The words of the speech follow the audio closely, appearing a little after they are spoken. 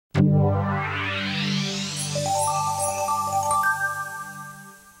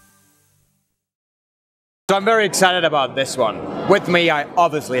So I'm very excited about this one. With me, I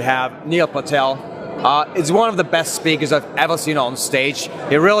obviously have Neil Patel. He's one of the best speakers I've ever seen on stage.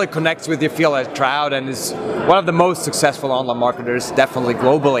 He really connects with the affiliate crowd and is one of the most successful online marketers, definitely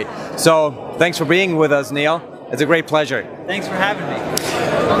globally. So thanks for being with us, Neil. It's a great pleasure. Thanks for having me.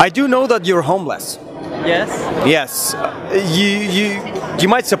 I do know that you're homeless. Yes? Yes. You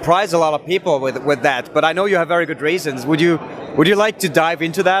might surprise a lot of people with that, but I know you have very good reasons. Would you like to dive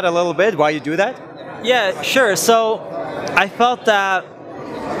into that a little bit, why you do that? Yeah, sure. So I felt that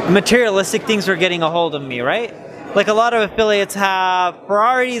materialistic things were getting a hold of me, right? Like a lot of affiliates have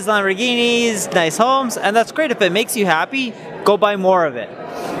Ferraris, Lamborghinis, nice homes, and that's great. If it makes you happy, go buy more of it.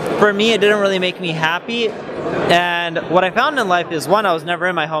 For me, it didn't really make me happy. And what I found in life is, one, I was never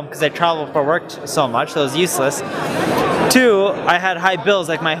in my home because I traveled for work so much, so it was useless. Two, I had high bills,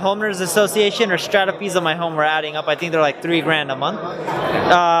 like my homeowners association or strata fees on my home were adding up. I think they're like $3 grand a month.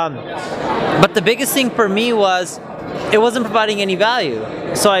 But the biggest thing for me was it wasn't providing any value.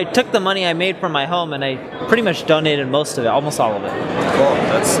 So I took the money I made from my home and I pretty much donated most of it, almost all of it. Cool,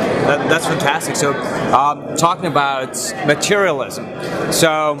 that's fantastic. So talking about materialism,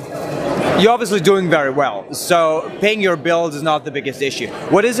 so you're obviously doing very well. So paying your bills is not the biggest issue.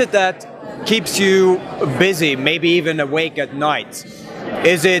 What is it that keeps you busy, maybe even awake at night?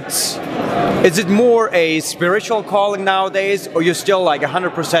 Is it more a spiritual calling nowadays, or you're still like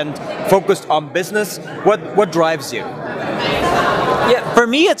 100% focused on business? What drives you? Yeah, for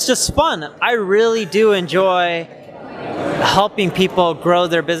me it's just fun. I really do enjoy helping people grow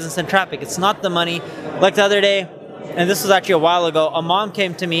their business and traffic. It's not the money. Like the other day, and this was actually a while ago, a mom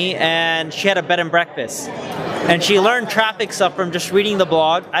came to me and she had a bed and breakfast. And she learned traffic stuff from just reading the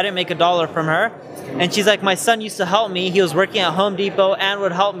blog. I didn't make $1 from her. And she's like, my son used to help me. He was working at Home Depot and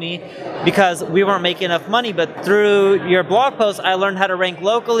would help me because we weren't making enough money. But through your blog post, I learned how to rank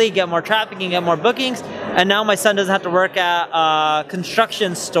locally, get more traffic, and get more bookings. And now my son doesn't have to work at a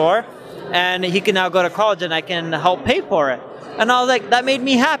construction store. And he can now go to college and I can help pay for it. And I was like, that made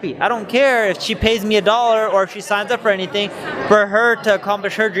me happy. I don't care if she pays me $1 or if she signs up for anything. For her to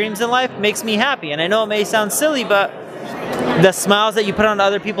accomplish her dreams in life makes me happy. And I know it may sound silly, but the smiles that you put on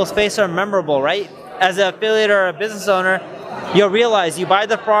other people's face are memorable, right? As an affiliate or a business owner, you'll realize you buy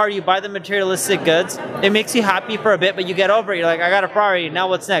the Ferrari, you buy the materialistic goods, it makes you happy for a bit, but you get over it. You're like, I got a Ferrari, now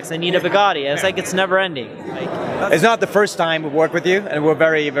what's next? I need a Bugatti. And it's like, it's never ending. It's not the first time we've worked with you, and we're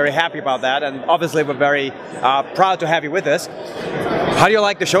very, very happy about that. And obviously, we're very proud to have you with us. How do you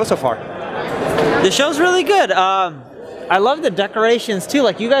like the show so far? The show's really good. I love the decorations too.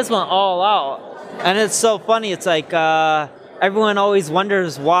 Like, you guys went all out. And it's so funny. It's like, everyone always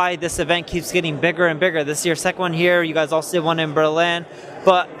wonders why this event keeps getting bigger and bigger. This is your second one here. You guys also did one in Berlin.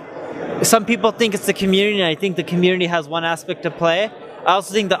 But some people think it's the community, and I think the community has one aspect to play. I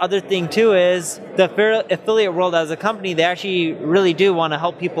also think the other thing too is the affiliate world as a company, they actually really do want to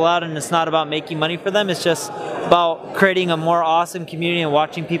help people out, and it's not about making money for them. It's just about creating a more awesome community and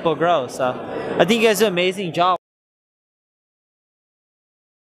watching people grow. So I think you guys do an amazing job.